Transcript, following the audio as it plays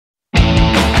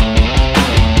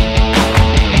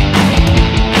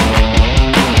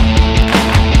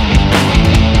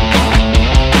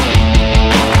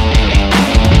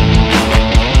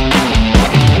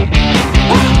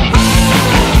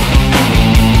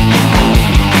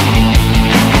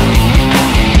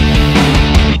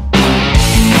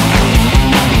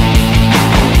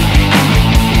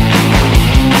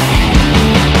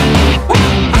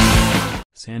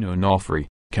Joffrey,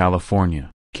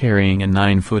 California. Carrying a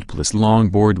 9-foot-plus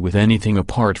longboard with anything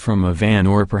apart from a van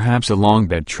or perhaps a long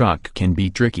bed truck can be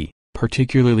tricky,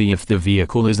 particularly if the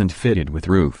vehicle isn't fitted with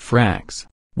roof racks,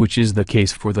 which is the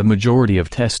case for the majority of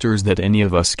testers that any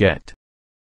of us get.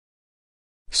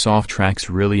 Soft tracks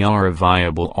really are a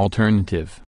viable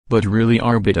alternative, but really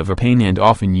are a bit of a pain and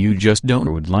often you just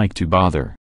don't would like to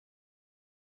bother.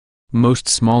 Most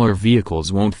smaller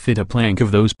vehicles won't fit a plank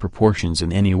of those proportions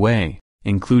in any way,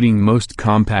 including most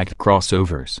compact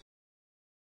crossovers.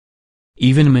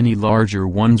 Even many larger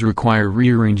ones require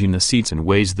rearranging the seats in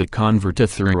ways that convert a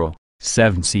thorough,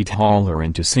 7-seat hauler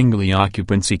into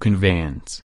single-occupancy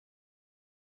conveyance.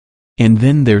 And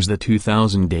then there's the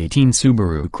 2018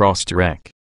 Subaru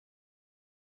Crosstrek.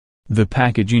 The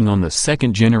packaging on the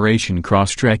second-generation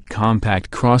Crosstrek compact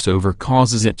crossover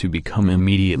causes it to become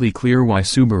immediately clear why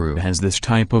Subaru has this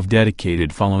type of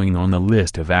dedicated following on the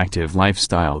list of active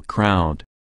lifestyle crowd.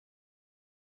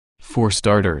 For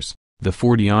starters, the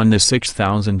 40 on the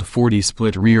 6040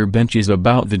 split rear bench is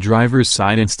about the driver's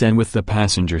side instead with the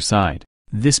passenger side.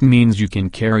 This means you can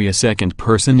carry a second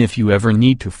person if you ever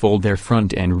need to fold their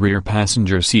front and rear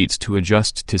passenger seats to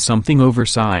adjust to something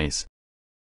oversize.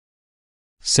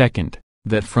 Second,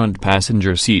 that front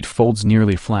passenger seat folds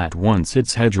nearly flat once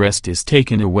its headrest is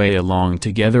taken away along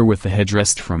together with the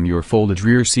headrest from your folded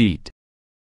rear seat.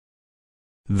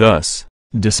 Thus,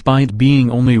 despite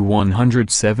being only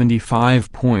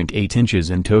 175.8 inches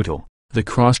in total, the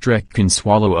Crosstrek can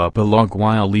swallow up a log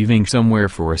while leaving somewhere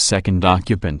for a second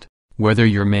occupant, whether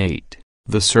your mate,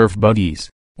 the surf buddies,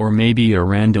 or maybe a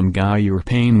random guy you're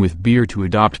paying with beer to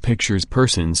adopt pictures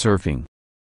person surfing.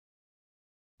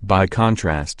 By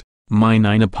contrast, my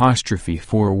 9'4"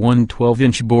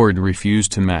 112-inch board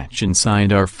refused to match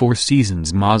inside our Four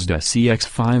Seasons Mazda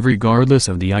CX-5 regardless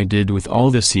of the I did with all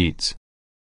the seats.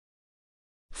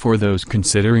 For those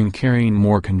considering carrying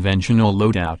more conventional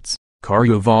loadouts,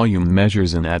 cargo volume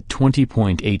measures in at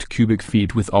 20.8 cubic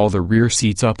feet with all the rear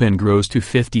seats up and grows to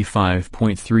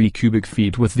 55.3 cubic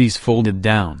feet with these folded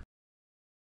down.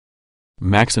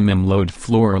 Maximum load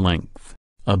floor length.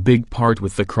 A big part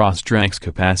with the Crosstrek's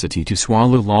capacity to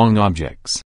swallow long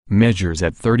objects, measures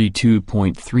at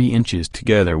 32.3 inches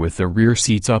together with the rear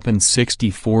seats up and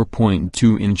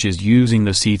 64.2 inches using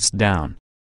the seats down.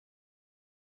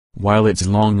 While it's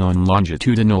long on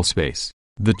longitudinal space,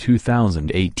 the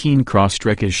 2018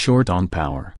 Crosstrek is short on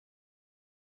power.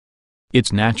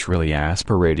 Its naturally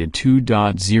aspirated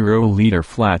 2.0-liter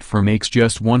flat-four makes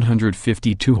just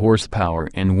 152 horsepower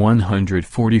and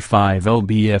 145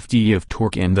 lb-ft of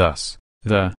torque and thus,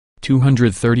 the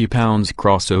 230 pounds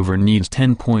crossover needs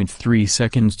 10.3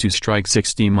 seconds to strike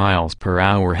 60 miles per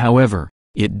hour. However,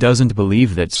 it doesn't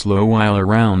believe that slow while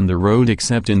around the road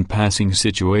except in passing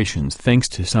situations thanks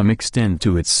to some extent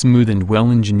to its smooth and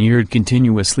well-engineered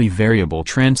continuously variable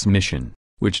transmission,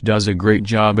 which does a great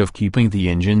job of keeping the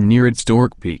engine near its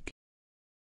torque peak.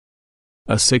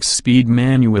 A 6-speed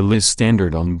manual is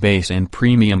standard on base and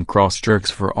premium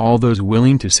Crosstreks for all those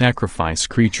willing to sacrifice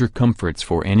creature comforts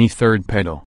for any third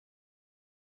pedal.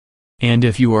 And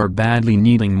if you are badly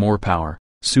needing more power,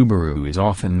 Subaru is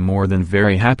often more than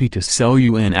very happy to sell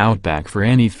you an Outback for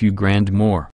any few grand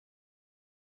more.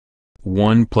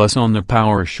 One plus on the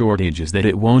power shortage is that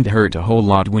it won't hurt a whole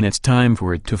lot when it's time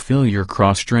for it to fill your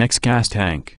Crosstrek's gas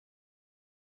tank.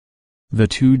 The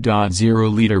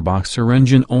 2.0-liter boxer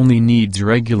engine only needs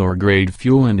regular-grade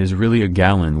fuel and is really a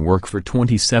gallon work for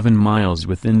 27 miles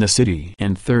within the city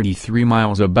and 33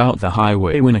 miles about the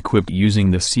highway when equipped using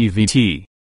the CVT.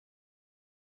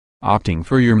 Opting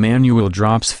for your manual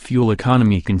drops fuel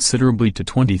economy considerably to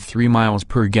 23 miles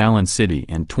per gallon city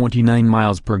and 29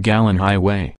 miles per gallon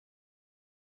highway.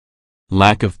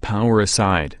 Lack of power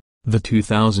aside, the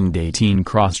 2018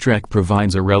 Crosstrek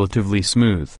provides a relatively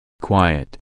smooth,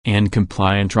 quiet, and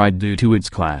compliant ride due to its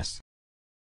class.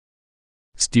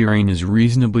 Steering is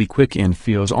reasonably quick and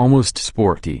feels almost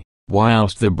sporty,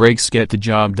 whilst the brakes get the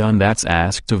job done that's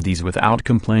asked of these without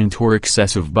complaint or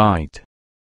excessive bite.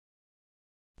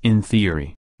 In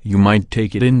theory, you might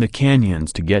take it in the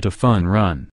canyons to get a fun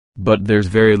run, but there's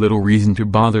very little reason to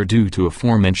bother due to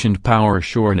aforementioned power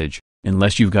shortage,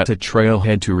 unless you've got a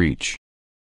trailhead to reach.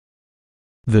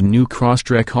 The new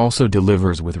Crosstrek also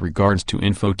delivers with regards to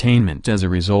infotainment as a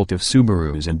result of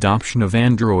Subaru's adoption of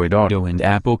Android Auto and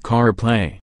Apple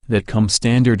CarPlay, that come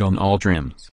standard on all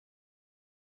trims.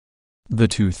 The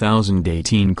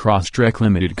 2018 Crosstrek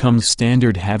Limited comes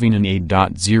standard having an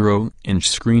 8.0-inch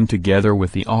screen together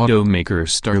with the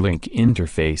automaker's Starlink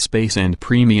interface base and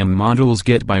premium models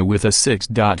get by with a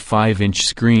 6.5-inch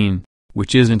screen,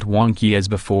 which isn't wonky as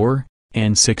before,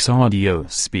 and 6 audio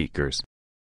speakers.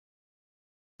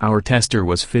 Our tester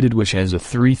was fitted with as a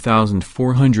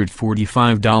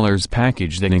 $3,445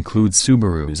 package that includes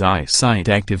Subaru's EyeSight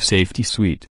Active Safety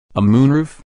Suite, a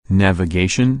moonroof,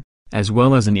 navigation, as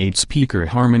well as an 8-speaker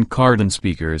Harman Kardon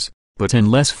speakers, but 10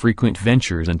 less frequent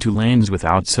ventures into lands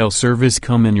without cell service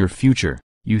come in your future.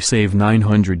 You save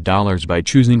 $900 by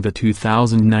choosing the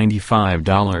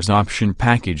 $2,095 option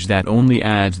package that only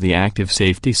adds the active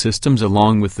safety systems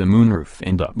along with the moonroof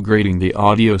and upgrading the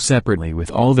audio separately with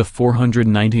all the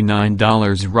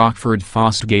 $499 Rockford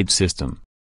Fosgate system.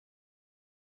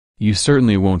 You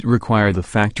certainly won't require the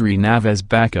factory nav as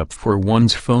backup for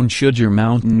one's phone should your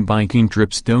mountain biking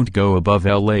trips don't go above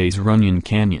LA's Runyon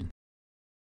Canyon.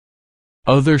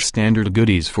 Other standard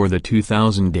goodies for the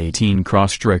 2018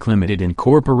 Crosstrek Limited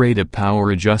incorporate a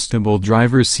power-adjustable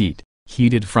driver's seat,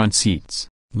 heated front seats,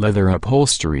 leather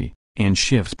upholstery, and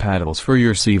shift paddles for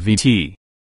your CVT.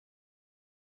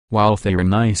 While they are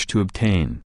nice to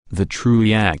obtain, the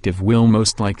truly active will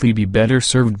most likely be better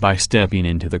served by stepping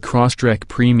into the Crosstrek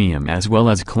Premium as well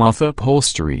as cloth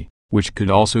upholstery, which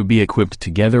could also be equipped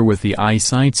together with the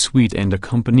EyeSight suite and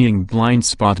accompanying blind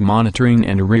spot monitoring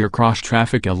and rear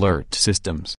cross-traffic alert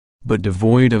systems, but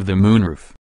devoid of the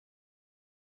moonroof.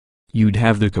 You'd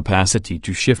have the capacity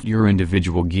to shift your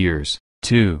individual gears,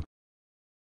 too.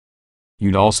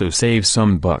 You'd also save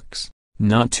some bucks.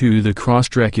 Not too. The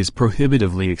Crosstrek is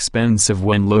prohibitively expensive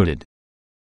when loaded.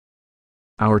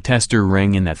 Our tester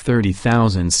rang in at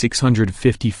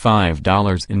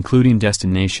 $30,655 including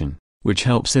destination, which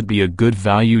helps it be a good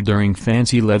value during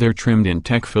fancy leather-trimmed and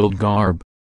tech-filled garb.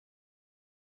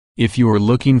 If you're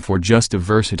looking for just a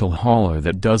versatile hauler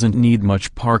that doesn't need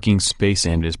much parking space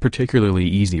and is particularly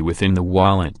easy within the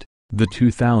wallet, the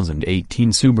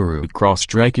 2018 Subaru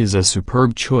Crosstrek is a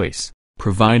superb choice,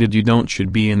 provided you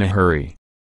should be in a hurry.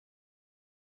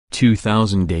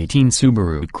 2018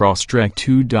 Subaru Crosstrek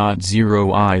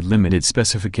 2.0i Limited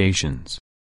Specifications.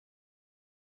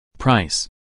 Price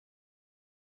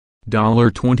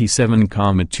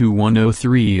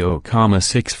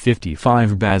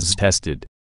 $27,21030,655 BAZ tested.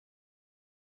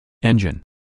 Engine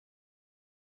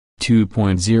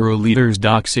 2.0 liters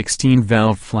DOHC 16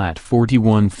 valve flat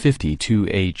 4152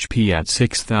 HP at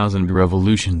 6,000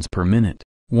 revolutions per minute,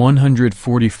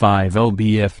 145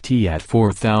 lb-ft at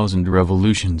 4,000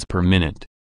 revolutions per minute.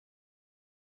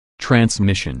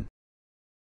 Transmission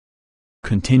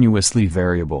continuously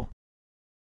variable.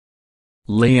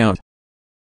 Layout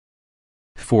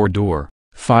 4-door,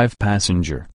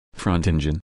 5-passenger, front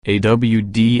engine,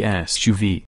 AWD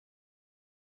SUV.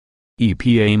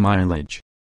 EPA mileage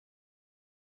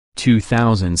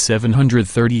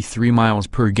 2,733 miles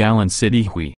per gallon city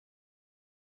hui.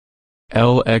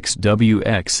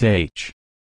 LXWXH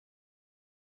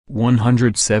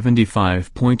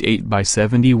 175.8 by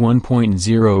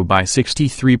 71.0 by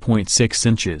 63.6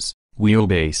 inches,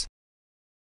 wheelbase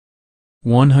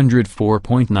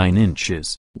 104.9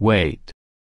 inches, weight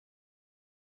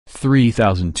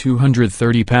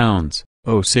 3,230 pounds,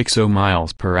 060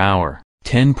 miles per hour,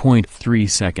 10.3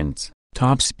 seconds,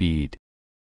 top speed.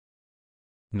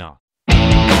 Nah.